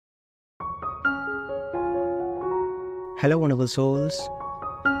Hello wonderful souls,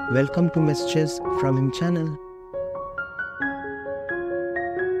 welcome to Messages from Him channel.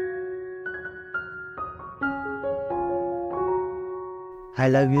 I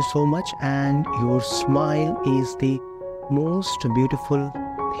love you so much and your smile is the most beautiful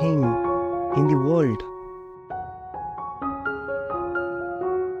thing in the world.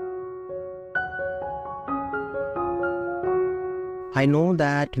 I know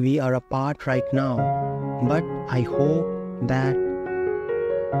that we are apart right now, but I hope that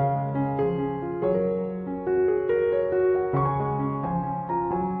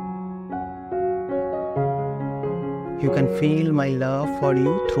you can feel my love for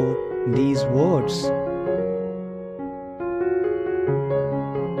you through these words.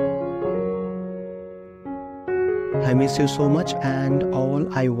 I miss you so much and all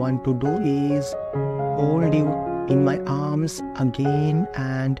I want to do is hold you in my arms again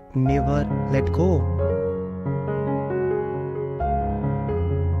and never let go.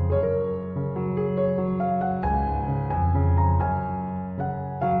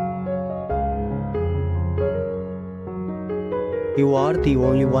 You are the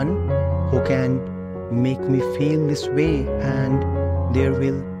only one who can make me feel this way, and there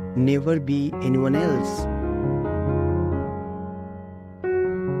will never be anyone else.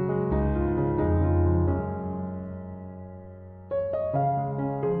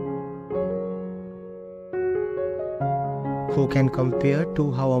 Who can compare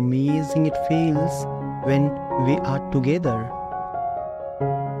to how amazing it feels when we are together?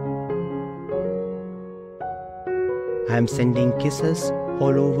 I am sending kisses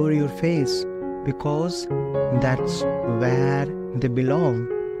all over your face because that's where they belong.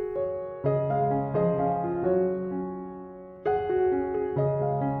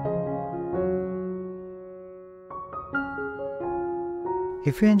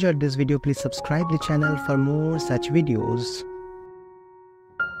 If you enjoyed this video, please subscribe the channel for more such videos.